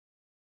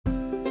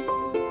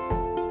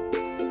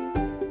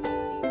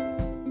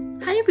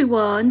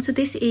everyone, so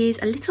this is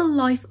a little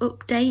life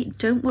update.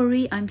 Don't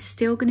worry, I'm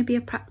still going to be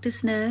a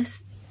practice nurse.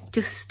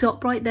 Just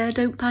stop right there,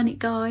 don't panic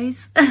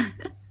guys.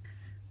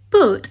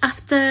 But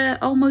after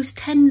almost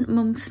 10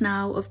 months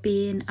now of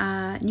being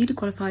a newly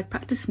qualified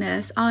practice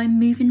nurse, I'm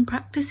moving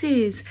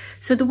practices.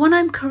 So the one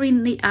I'm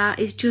currently at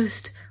is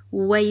just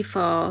way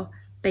far,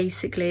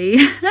 basically.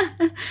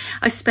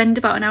 I spend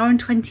about an hour and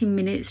 20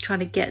 minutes trying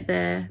to get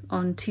there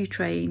on 2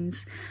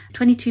 trains,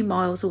 22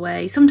 miles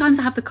away. Sometimes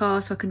I have the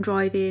car so I can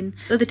drive in.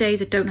 Other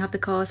days I don't have the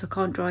car so I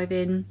can't drive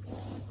in.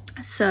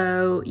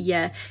 So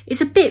yeah,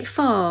 it's a bit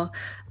far.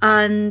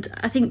 And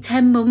I think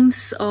 10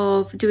 months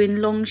of doing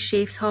long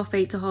shifts,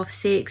 8:30 to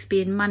 6:30,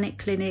 being manic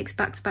clinics,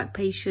 back-to-back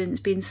patients,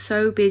 being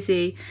so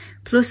busy,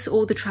 plus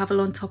all the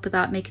travel on top of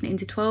that, making it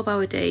into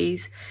 12-hour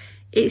days.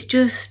 It's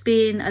just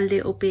been a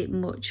little bit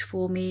much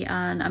for me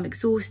and I'm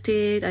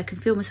exhausted. I can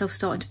feel myself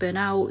starting to burn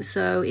out.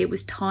 So it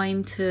was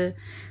time to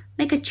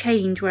make a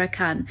change where I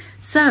can.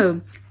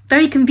 So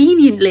very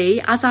conveniently,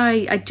 as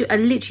I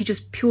literally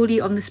just purely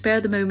on the spur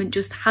of the moment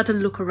just had a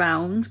look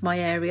around my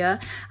area,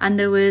 and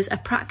there was a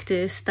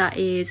practice that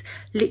is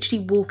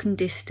literally walking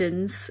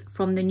distance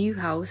from the new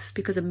house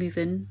because I'm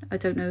moving. I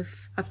don't know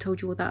if I've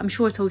told you all that. I'm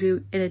sure I told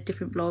you in a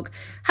different vlog.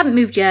 Haven't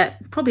moved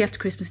yet, probably after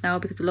Christmas now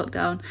because of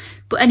lockdown.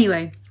 But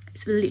anyway,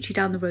 it's literally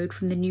down the road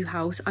from the new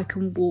house. I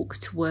can walk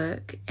to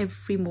work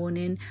every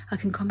morning. I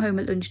can come home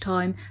at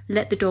lunchtime,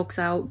 let the dogs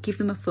out, give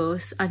them a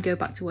fuss and go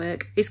back to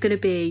work. It's going to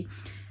be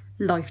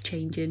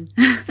life-changing.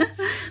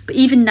 But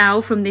even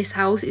now from this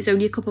house, it's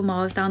only a couple of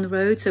miles down the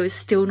road, so it's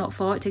still not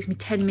far. It takes me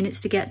 10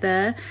 minutes to get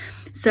there.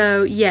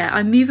 So yeah,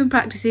 I'm moving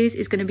practices.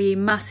 It's going to be a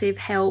massive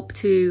help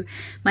to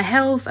my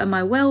health and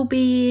my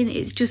well-being.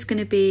 It's just going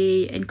to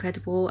be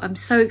incredible. I'm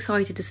so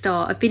excited to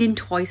start. I've been in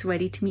twice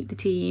already to meet the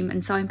team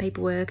and sign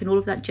paperwork and all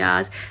of that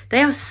jazz.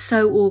 They are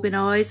so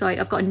organised. Like,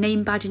 I've got a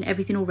name badge and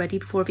everything already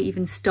before I've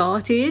even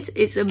started.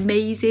 It's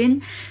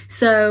amazing.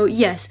 So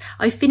yes,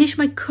 I finished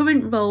my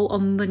current role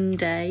on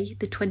Monday,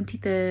 the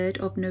 23rd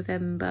of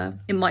November.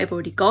 It might have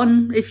already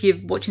gone if you're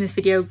watching this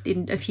video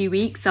in a few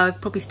weeks. So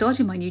I've probably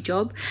started my new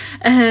job.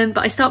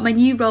 But I start my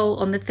new role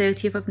on the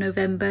 30th of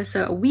November,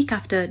 so a week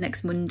after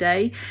next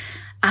Monday,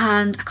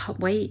 and I can't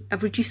wait.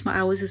 I've reduced my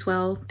hours as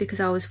well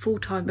because I was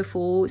full-time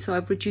before, so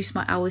I've reduced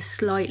my hours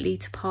slightly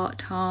to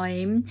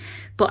part-time,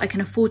 but I can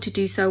afford to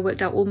do so. I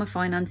worked out all my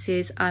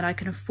finances and I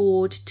can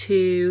afford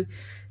to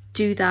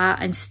do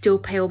that and still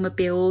pay all my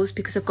bills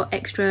because I've got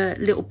extra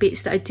little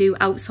bits that I do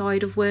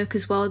outside of work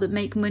as well that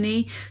make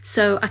money,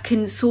 so I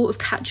can sort of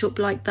catch up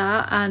like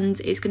that and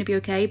it's going to be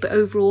okay. But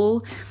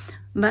overall,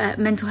 my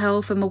mental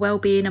health and my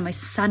well-being and my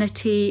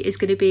sanity is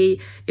going to be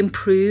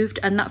improved,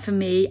 and that for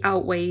me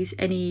outweighs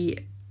any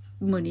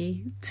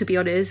money, to be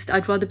honest.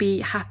 I'd rather be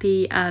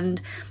happy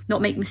and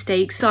not make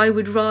mistakes. So I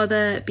would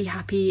rather be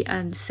happy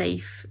and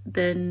safe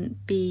than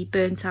be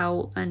burnt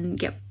out and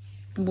get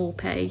more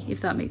pay,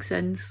 if that makes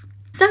sense.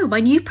 So my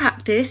new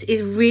practice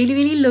is really,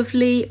 really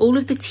lovely. All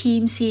of the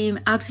team seem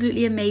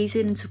absolutely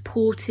amazing and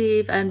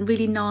supportive and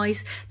really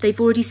nice. They've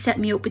already set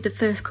me up with the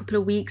first couple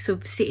of weeks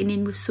of sitting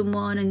in with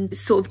someone and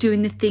sort of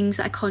doing the things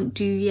that I can't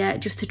do yet,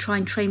 just to try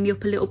and train me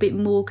up a little bit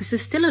more, because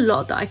there's still a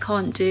lot that I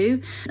can't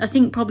do. I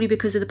think probably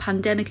because of the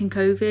pandemic and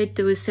COVID,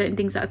 there was certain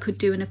things that I could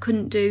do and I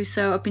couldn't do,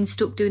 so I've been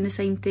stuck doing the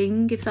same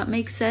thing, if that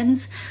makes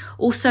sense.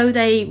 Also,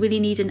 they really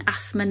need an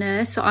asthma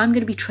nurse, so I'm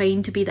going to be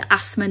trained to be the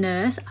asthma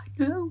nurse.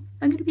 I know,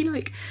 I'm going to be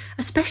like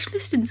a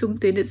specialist in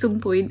something at some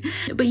point.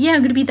 But yeah, I'm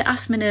going to be the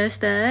asthma nurse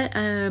there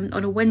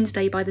on a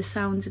Wednesday by the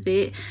sounds of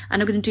it.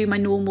 And I'm going to do my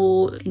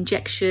normal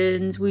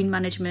injections, wound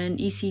management,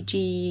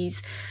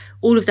 ECGs,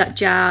 all of that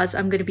jazz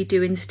I'm going to be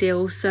doing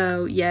still.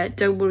 So yeah,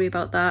 don't worry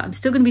about that. I'm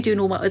still going to be doing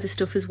all my other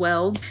stuff as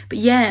well. But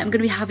yeah, I'm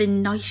going to be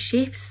having nice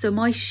shifts. So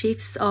my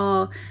shifts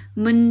are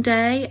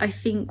Monday, I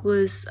think,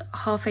 was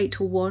 8:30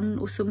 to 1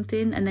 or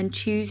something, and then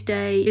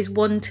Tuesday is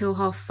 1 till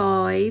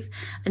 5:30,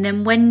 and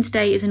then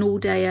Wednesday is an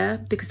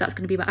all-dayer because that's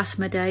going to be my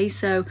asthma day,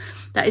 so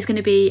that is going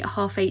to be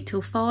 8:30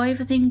 till 5,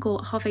 I think,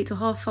 or 8:30 till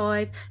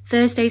 5:30.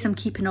 Thursdays I'm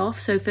keeping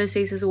off, so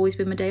Thursdays has always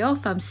been my day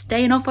off. I'm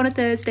staying off on a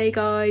Thursday,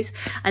 guys.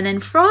 And then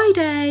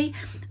Friday,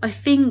 I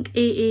think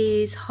it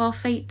is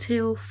 8:30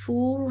 till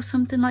 4 or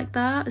something like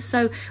that.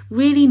 So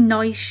really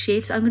nice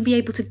shifts. I'm going to be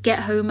able to get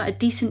home at a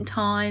decent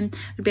time.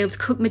 I'll be able to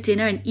cook my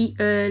dinner and eat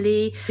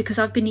early because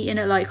I've been eating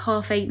at like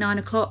 8:30, 9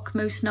 o'clock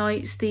most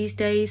nights these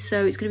days.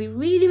 So it's going to be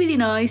really, really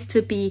nice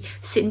to be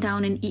sitting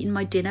down and eating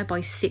my dinner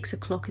by 6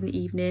 o'clock in the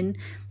evening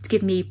to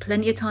give me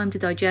plenty of time to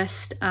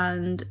digest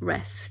and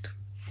rest.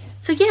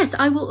 So yes,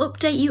 I will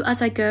update you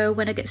as I go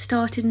when I get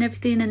started and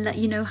everything, and let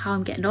you know how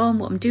I'm getting on,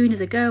 what I'm doing as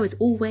I go, as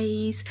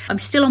always. I'm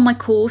still on my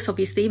course,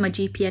 obviously, my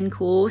GPN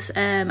course.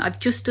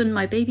 I've just done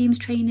my baby beams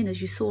training,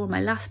 as you saw on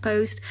my last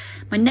post.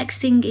 My next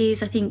thing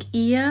is, I think,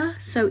 ear.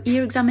 So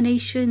ear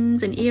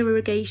examinations and ear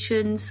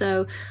irrigation.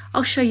 So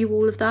I'll show you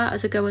all of that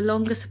as I go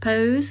along, I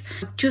suppose.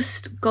 I've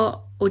just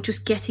got, or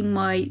just getting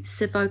my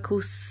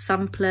cervical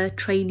sampler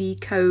trainee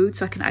code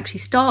so I can actually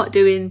start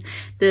doing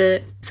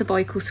the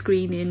cervical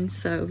screening.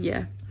 So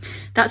yeah,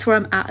 that's where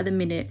I'm at the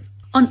minute.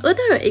 On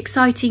other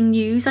exciting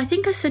news, I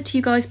think I said to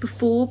you guys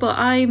before, but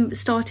I'm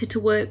started to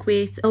work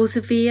with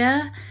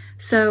Elsevier.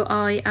 So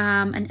I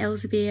am an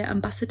Elsevier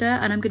ambassador,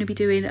 and I'm going to be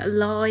doing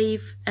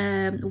live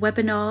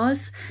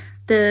webinars.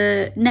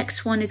 The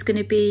next one is going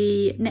to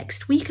be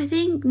next week, I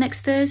think.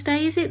 Next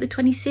Thursday, is it? The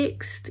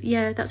 26th?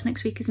 Yeah, that's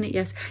next week, isn't it?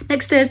 Yes.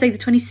 Next Thursday, the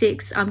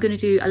 26th, I'm going to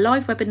do a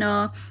live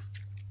webinar.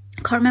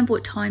 I can't remember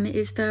what time it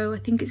is though. I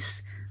think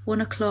it's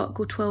 1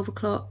 o'clock or 12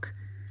 o'clock.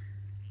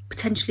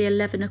 Potentially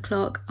 11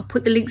 o'clock. I'll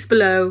put the links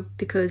below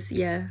because,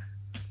 yeah,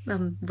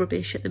 I'm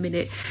rubbish at the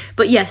minute.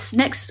 But yes,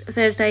 next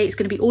Thursday it's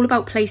going to be all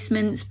about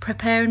placements,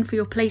 preparing for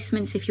your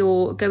placements if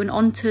you're going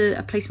on to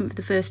a placement for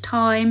the first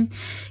time.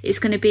 It's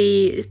going to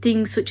be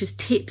things such as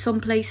tips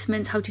on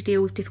placements, how to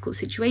deal with difficult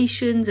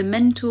situations, and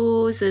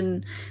mentors,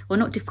 and, well,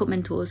 not difficult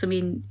mentors, I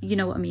mean, you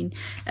know what I mean.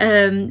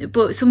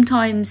 But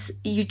sometimes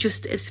you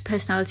just, it's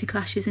personality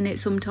clashes in it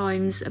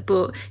sometimes,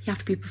 but you have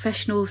to be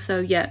professional. So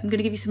yeah, I'm going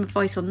to give you some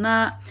advice on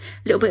that, a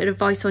little bit of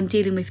advice on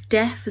dealing with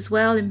death as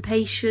well,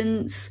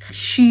 impatience,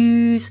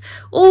 shoes,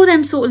 all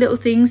them sort of little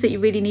things that you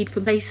really need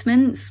for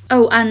placements.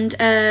 Oh,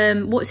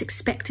 and what's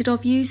expected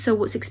of you. So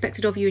what's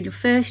expected of you in your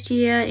first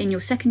year, in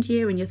your second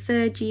year, in your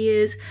third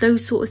years,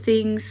 those sort of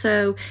things.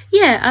 So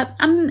yeah,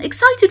 I'm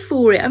excited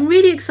for it. I'm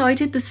really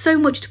excited. There's so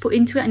much to put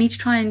into it. I need to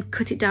try and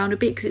cut it down a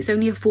bit because it's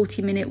only a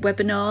 40-minute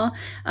webinar,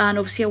 and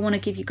obviously I want to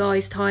give you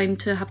guys time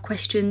to have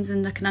questions,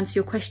 and I can answer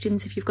your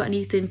questions if you've got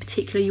anything in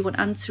particular you want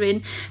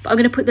answering. But I'm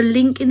going to put the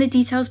link in the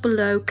details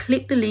below.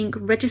 Click the link,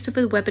 register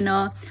for the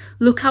webinar.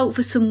 Look out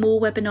for some more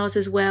webinars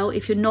as well.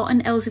 If you're not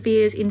on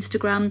Elsevier's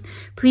Instagram,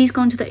 please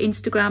go onto the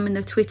Instagram and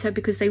the Twitter,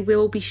 because they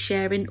will be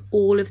sharing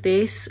all of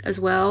this as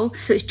well.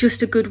 So it's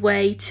just a good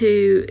way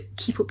to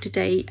keep up to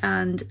date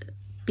and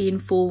be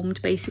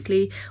informed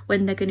basically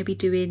when they're going to be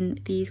doing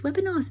these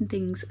webinars and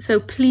things. So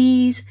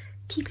please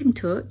keep in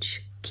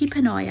touch, keep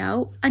an eye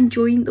out, and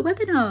join the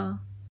webinar.